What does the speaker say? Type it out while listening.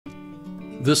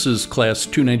This is Class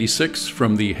 296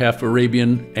 from the Half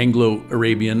Arabian, Anglo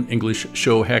Arabian English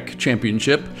Show Hack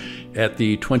Championship at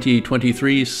the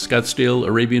 2023 Scottsdale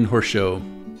Arabian Horse Show.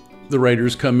 The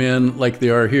riders come in like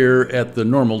they are here at the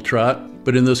normal trot,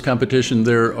 but in this competition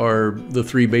there are the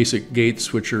three basic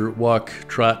gaits, which are walk,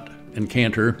 trot, and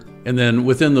canter. And then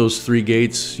within those three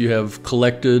gaits you have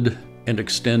collected and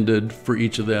extended for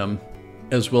each of them,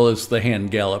 as well as the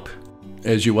hand gallop.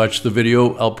 As you watch the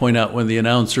video, I'll point out when the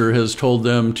announcer has told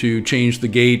them to change the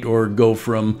gait or go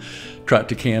from trot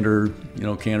to canter,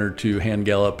 canter to hand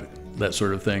gallop, that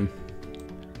sort of thing.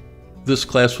 This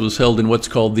class was held in what's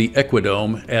called the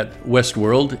Equidome at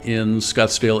Westworld in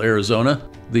Scottsdale, Arizona.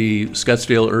 The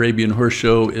Scottsdale Arabian Horse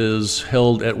Show is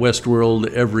held at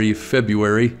Westworld every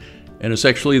February, and it's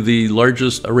actually the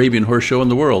largest Arabian horse show in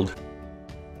the world.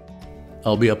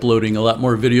 I'll be uploading a lot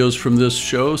more videos from this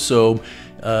show, so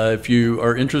if you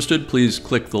are interested, please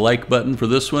click the like button for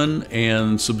this one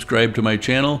and subscribe to my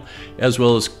channel, as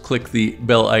well as click the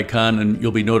bell icon and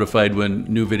you'll be notified when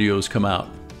new videos come out.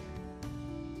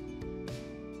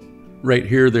 Right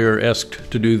here they're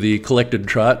asked to do the collected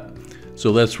trot.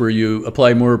 So that's where you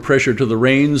apply more pressure to the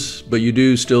reins, but you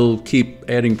do still keep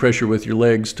adding pressure with your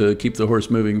legs to keep the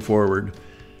horse moving forward.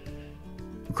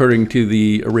 According to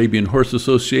the Arabian Horse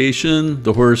Association,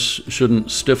 the horse shouldn't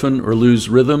stiffen or lose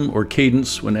rhythm or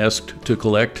cadence when asked to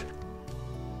collect,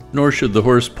 nor should the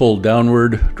horse pull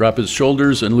downward, drop its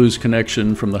shoulders, and lose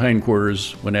connection from the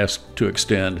hindquarters when asked to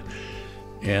extend.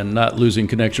 And not losing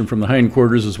connection from the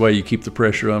hindquarters is why you keep the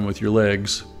pressure on with your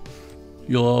legs.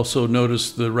 You'll also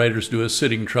notice the riders do a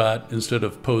sitting trot instead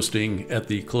of posting at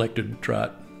the collected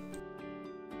trot.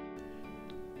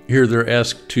 Here they're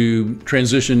asked to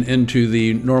transition into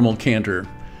the normal canter.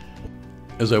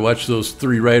 As I watched those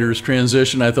three riders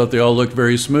transition, I thought they all looked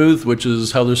very smooth, which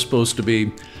is how they're supposed to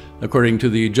be. According to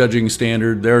the judging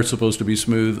standard, they're supposed to be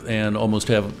smooth and almost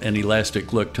have an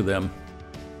elastic look to them.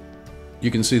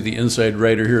 You can see the inside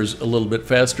rider here is a little bit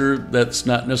faster. That's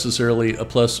not necessarily a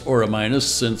plus or a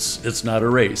minus, since it's not a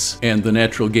race, and the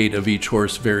natural gait of each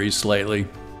horse varies slightly.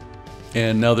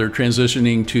 And now they're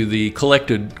transitioning to the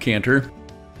collected canter.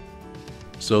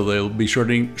 So they'll be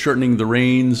shortening the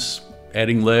reins,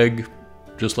 adding leg,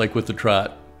 just like with the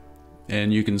trot.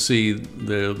 And you can see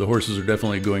the horses are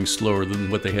definitely going slower than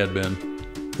what they had been.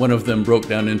 One of them broke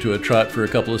down into a trot for a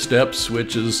couple of steps,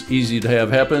 which is easy to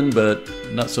have happen, but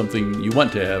not something you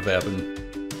want to have happen.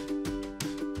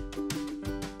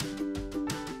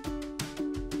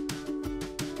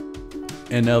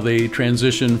 And now they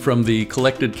transition from the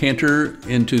collected canter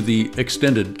into the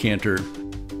extended canter.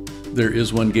 There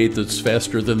is one gait that's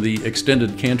faster than the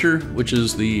extended canter, which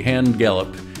is the hand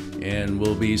gallop, and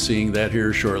we'll be seeing that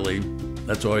here shortly.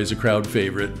 That's always a crowd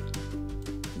favorite.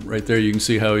 Right there you can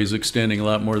see how he's extending a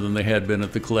lot more than they had been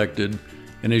at the collected.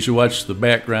 And as you watch the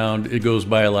background, it goes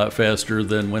by a lot faster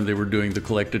than when they were doing the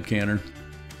collected canter.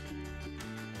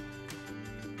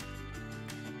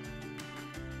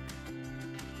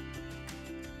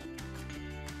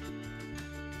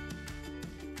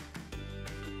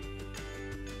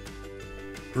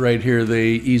 Right here they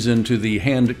ease into the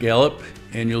hand gallop,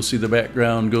 and you'll see the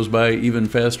background goes by even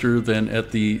faster than at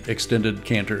the extended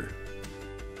canter.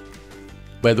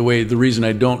 By the way, the reason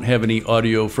I don't have any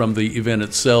audio from the event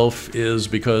itself is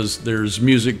because there's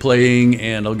music playing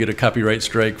and I'll get a copyright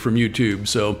strike from YouTube.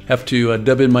 So I have to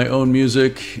dub in my own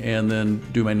music and then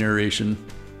do my narration.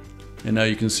 And now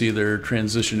you can see they're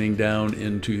transitioning down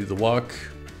into the walk.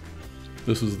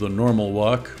 This is the normal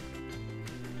walk.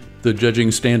 The judging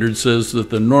standard says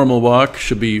that the normal walk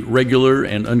should be regular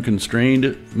and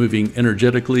unconstrained, moving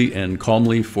energetically and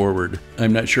calmly forward.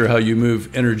 I'm not sure how you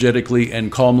move energetically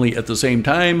and calmly at the same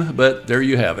time, but there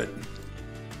you have it.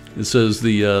 It says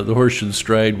the horse should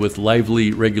stride with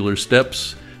lively, regular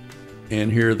steps,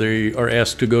 and here they are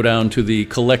asked to go down to the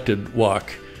collected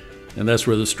walk, and that's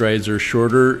where the strides are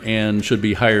shorter and should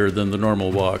be higher than the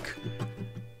normal walk.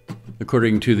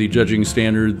 According to the judging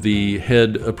standard, the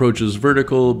head approaches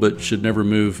vertical but should never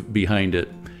move behind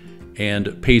it.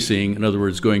 And pacing, in other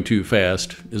words going too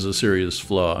fast, is a serious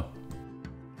flaw.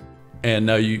 And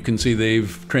now you can see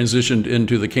they've transitioned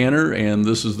into the canter, and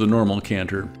this is the normal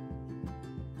canter.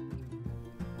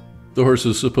 The horse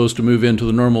is supposed to move into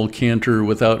the normal canter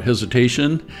without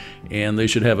hesitation, and they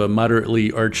should have a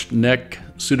moderately arched neck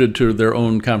suited to their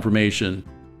own conformation.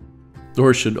 The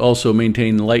horse should also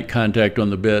maintain light contact on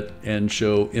the bit and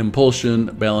show impulsion,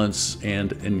 balance,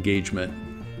 and engagement.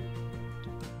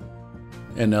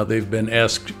 And now they've been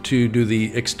asked to do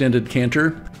the extended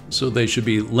canter, so they should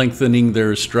be lengthening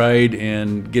their stride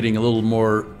and getting a little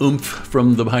more oomph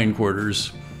from the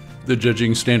hindquarters. The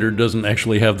judging standard doesn't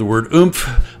actually have the word oomph.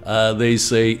 They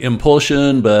say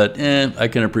impulsion, but I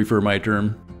kind of prefer my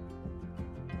term.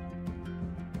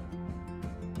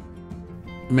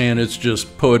 Man, it's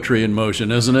just poetry in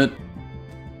motion, isn't it?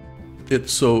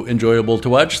 It's so enjoyable to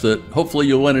watch that hopefully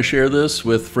you'll want to share this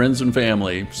with friends and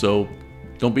family, so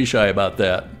don't be shy about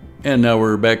that. And now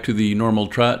we're back to the normal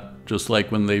trot, just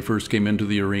like when they first came into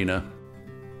the arena.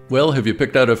 Well, have you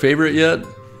picked out a favorite yet?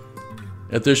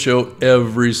 At this show,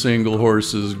 every single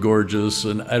horse is gorgeous,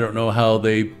 and I don't know how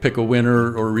they pick a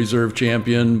winner or reserve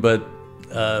champion, but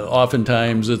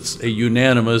oftentimes it's a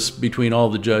unanimous between all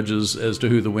the judges as to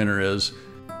who the winner is.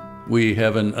 We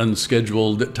have an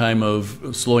unscheduled time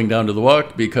of slowing down to the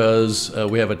walk because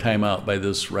we have a timeout by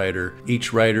this rider.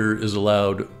 Each rider is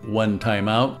allowed one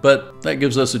timeout, but that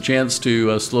gives us a chance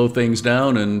to slow things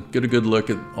down and get a good look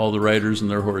at all the riders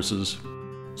and their horses.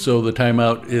 So the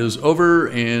timeout is over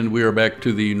and we are back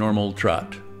to the normal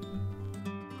trot.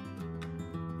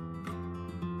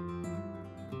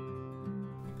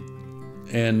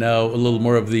 And now a little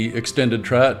more of the extended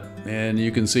trot, and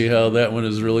you can see how that one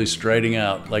is really striding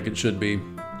out like it should be.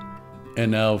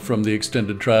 And now from the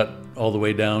extended trot all the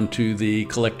way down to the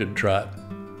collected trot.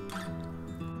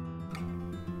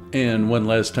 And one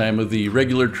last time of the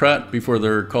regular trot before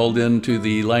they're called into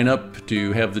the lineup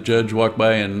to have the judge walk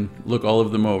by and look all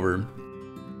of them over.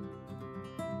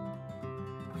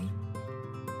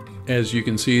 As you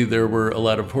can see, there were a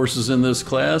lot of horses in this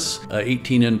class,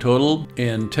 18 in total,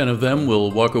 and 10 of them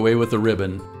will walk away with a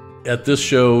ribbon. At this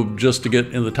show, just to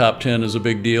get in the top 10 is a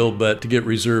big deal, but to get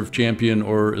reserve champion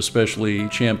or especially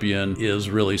champion is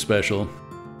really special.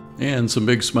 And some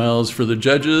big smiles for the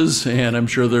judges, and I'm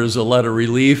sure there's a lot of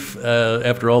relief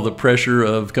after all the pressure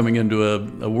of coming into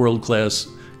a world-class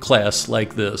class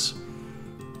like this.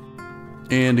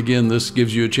 And again, this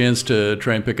gives you a chance to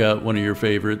try and pick out one of your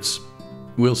favorites.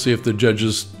 We'll see if the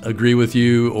judges agree with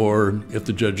you or if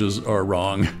the judges are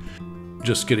wrong.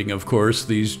 Just kidding, of course.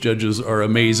 These judges are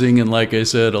amazing, and like I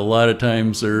said, a lot of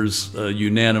times there's a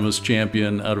unanimous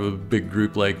champion out of a big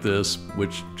group like this,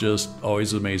 which just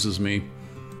always amazes me.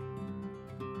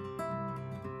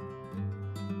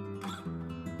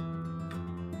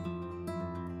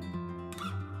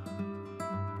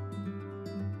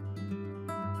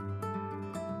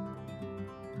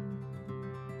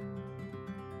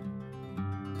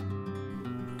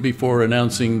 Before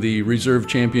announcing the reserve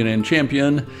champion and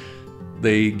champion,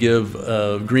 they give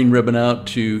a green ribbon out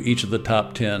to each of the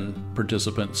top 10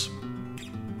 participants.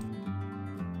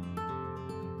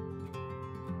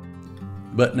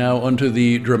 But now onto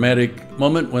the dramatic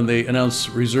moment when they announce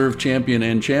reserve champion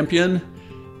and champion.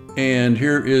 And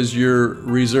here is your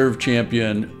reserve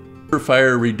champion,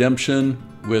 Fire Redemption,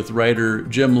 with rider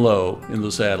Jim Lowe in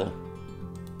the saddle.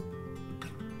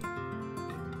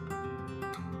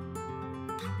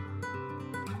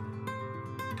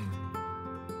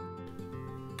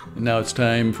 Now it's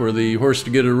time for the horse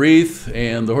to get a wreath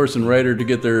and the horse and rider to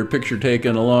get their picture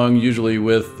taken along, usually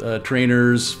with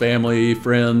trainers, family,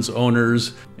 friends,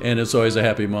 owners, and it's always a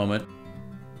happy moment.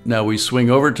 Now we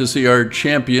swing over to see our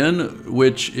champion,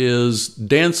 which is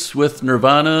Dance with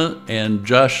Nirvana and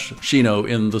Josh Shino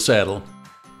in the saddle.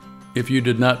 If you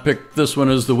did not pick this one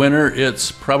as the winner,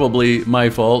 it's probably my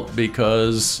fault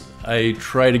because I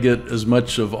try to get as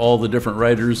much of all the different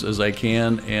riders as I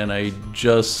can, and I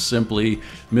just simply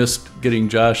missed getting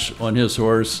Josh on his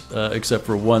horse, except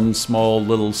for one small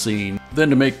little scene. Then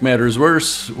to make matters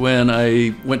worse, when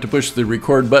I went to push the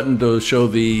record button to show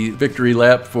the victory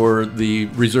lap for the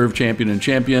reserve champion and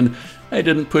champion, I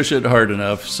didn't push it hard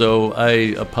enough, so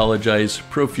I apologize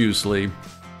profusely.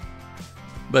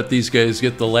 But these guys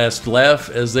get the last laugh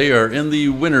as they are in the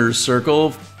winner's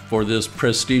circle for this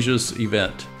prestigious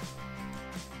event.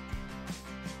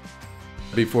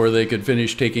 Before they could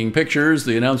finish taking pictures,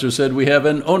 the announcer said we have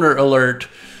an owner alert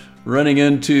running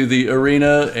into the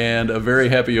arena, and a very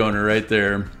happy owner right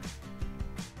there.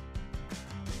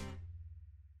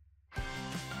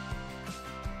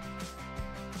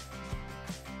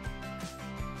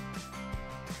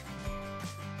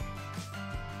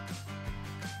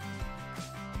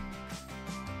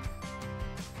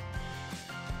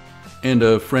 And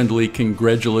a friendly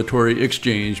congratulatory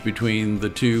exchange between the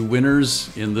two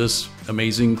winners in this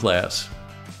amazing class.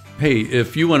 Hey,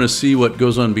 if you want to see what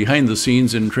goes on behind the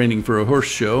scenes in training for a horse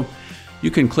show, you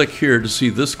can click here to see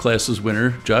this class's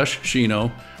winner, Josh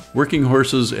Shino, working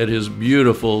horses at his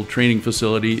beautiful training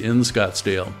facility in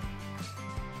Scottsdale.